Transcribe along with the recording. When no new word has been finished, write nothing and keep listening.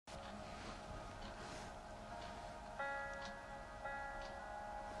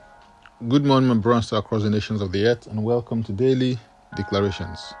Good morning, my brothers across the nations of the earth, and welcome to Daily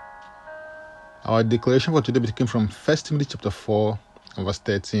Declarations. Our declaration for today will be taken from 1 Timothy chapter 4 and verse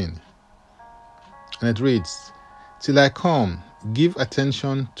 13. And it reads, "Till I come, give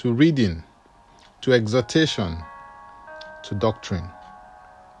attention to reading, to exhortation, to doctrine."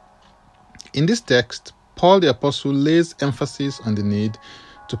 In this text, Paul the Apostle lays emphasis on the need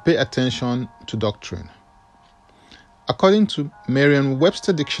to pay attention to doctrine. According to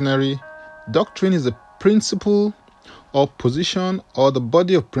Merriam-Webster Dictionary, doctrine is a principle or position or the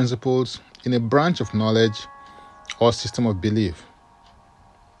body of principles in a branch of knowledge or system of belief.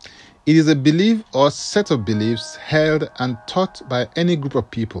 It is a belief or set of beliefs held and taught by any group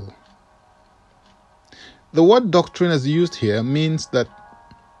of people. The word doctrine as used here means that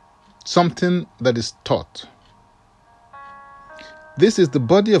something that is taught. This is the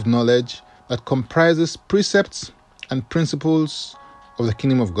body of knowledge that comprises precepts and principles of the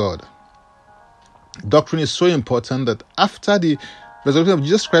kingdom of God. Doctrine is so important that after the resurrection of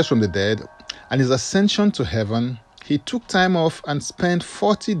Jesus Christ from the dead and his ascension to heaven, he took time off and spent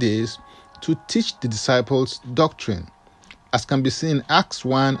 40 days to teach the disciples doctrine, as can be seen in Acts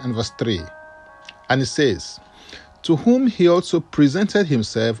 1 and verse 3. And it says, "To whom he also presented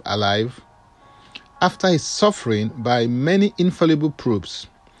himself alive after his suffering by many infallible proofs,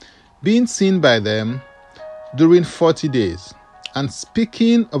 being seen by them during 40 days, and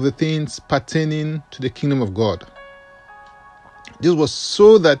speaking of the things pertaining to the kingdom of God." This was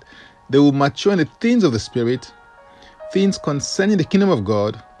so that they would mature in the things of the Spirit, things concerning the kingdom of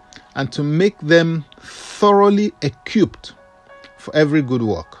God, and to make them thoroughly equipped for every good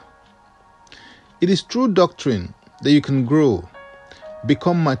work. It is through doctrine that you can grow,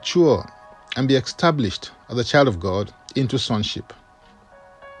 become mature, and be established as a child of God into sonship.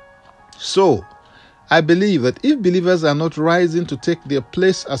 So, I believe that if believers are not rising to take their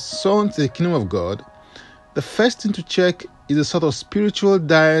place as sons in the kingdom of God, the first thing to check is the sort of spiritual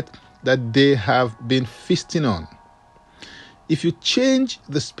diet that they have been feasting on. If you change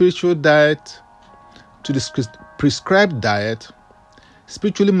the spiritual diet to the prescribed diet,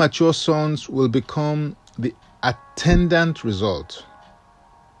 spiritually mature sons will become the attendant result.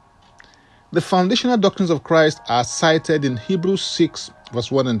 The foundational doctrines of Christ are cited in Hebrews 6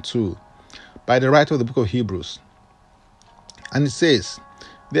 verse 1 and 2 by the writer of the book of Hebrews. And it says,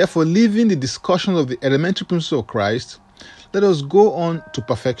 "Therefore, leaving the discussion of the elementary principles of Christ, let us go on to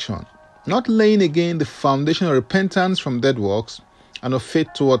perfection, not laying again the foundation of repentance from dead works and of faith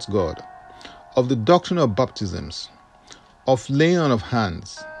towards God, of the doctrine of baptisms, of laying on of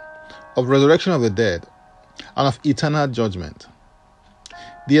hands, of resurrection of the dead, and of eternal judgment."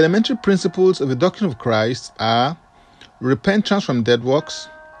 The elementary principles of the doctrine of Christ are repentance from dead works,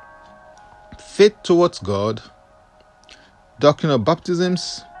 faith towards God, doctrine of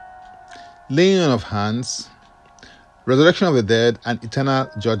baptisms, laying on of hands, resurrection of the dead, and eternal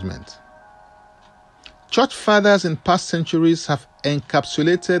judgment. Church fathers in past centuries have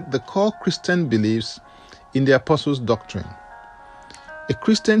encapsulated the core Christian beliefs in the Apostles' doctrine, a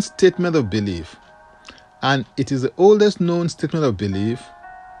Christian statement of belief, and it is the oldest known statement of belief.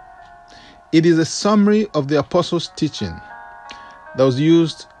 It is a summary of the Apostles' teaching that was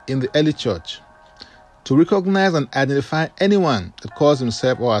used in the early church to recognize and identify anyone that calls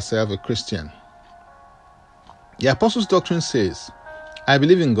himself or herself a Christian. The Apostles' doctrine says, "I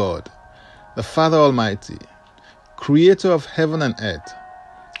believe in God, the Father Almighty, creator of heaven and earth,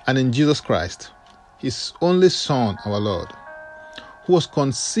 and in Jesus Christ, his only Son, our Lord, who was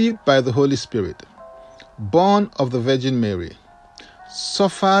conceived by the Holy Spirit, born of the Virgin Mary,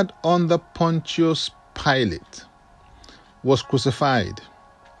 suffered under Pontius Pilate, was crucified,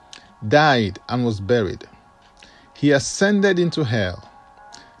 died, and was buried. He ascended into hell.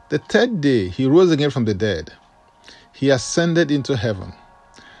 The third day he rose again from the dead. He ascended into heaven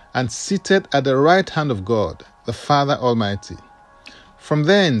and seated at the right hand of God, the Father Almighty. From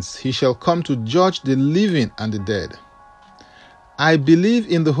thence he shall come to judge the living and the dead. I believe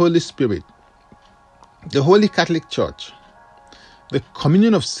in the Holy Spirit, the Holy Catholic Church, the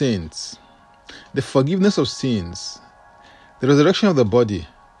communion of saints, the forgiveness of sins, the resurrection of the body,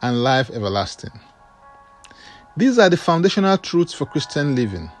 and life everlasting." These are the foundational truths for Christian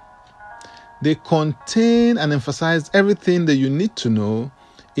living. They contain and emphasize everything that you need to know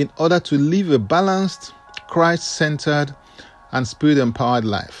in order to live a balanced, Christ-centered, and Spirit-empowered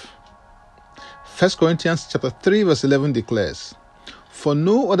life. 1 Corinthians chapter 3 verse 11 declares, "For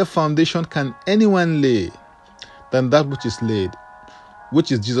no other foundation can anyone lay than that which is laid,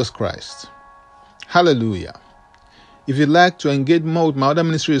 which is Jesus Christ." Hallelujah. If you'd like to engage more with my other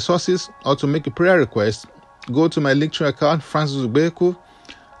ministry resources or to make a prayer request, go to my Linktree account, Francis Ubeku,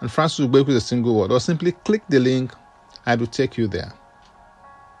 and Francis Ugbeku is a single word, or simply click the link and it will take you there.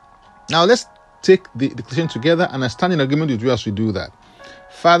 Now let's take the declaration together, and I stand in agreement with you as we do that.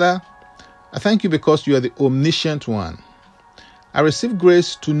 Father, I thank you because you are the omniscient one. I receive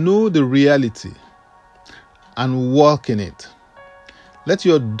grace to know the reality and walk in it. Let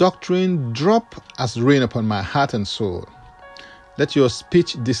your doctrine drop as rain upon my heart and soul. Let your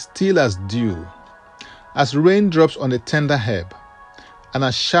speech distill as dew, as raindrops on a tender herb, and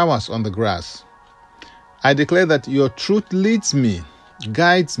as showers on the grass. I declare that your truth leads me,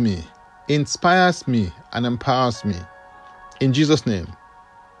 guides me, inspires me, and empowers me. In Jesus' name,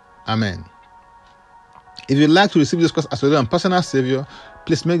 Amen. If you'd like to receive this Christ as your Lord and personal Savior,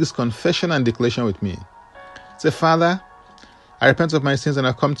 please make this confession and declaration with me. Say, Father, I repent of my sins and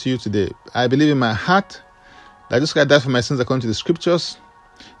I come to you today. I believe in my heart that Jesus Christ died for my sins according to the scriptures.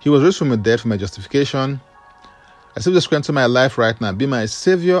 He was raised from the dead for my justification. I receive this Christ into my life right now. Be my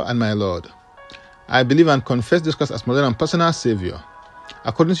Savior and my Lord. I believe and confess this Christ as my Lord and personal Savior.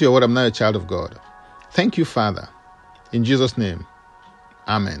 According to your word, I'm now a child of God. Thank you, Father. In Jesus' name,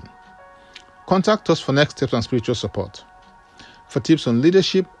 Amen. Contact us for next steps and spiritual support. For tips on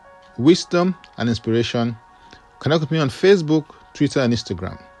leadership, wisdom, and inspiration, connect with me on Facebook, Twitter, and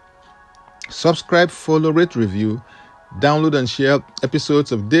Instagram. Subscribe, follow, rate, review, download, and share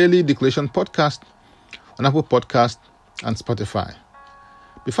episodes of Daily Declaration Podcast on Apple Podcast and Spotify.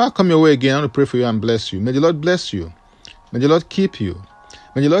 Before I come your way again, I want to pray for you and bless you. May the Lord bless you. May the Lord keep you.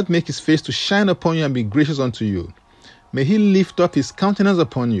 May the Lord make his face to shine upon you and be gracious unto you. May he lift up his countenance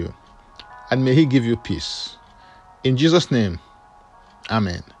upon you, and may he give you peace. In Jesus' name,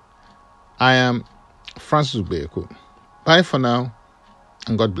 Amen. I am Francis Ugbeku. Bye for now,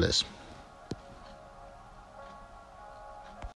 and God bless.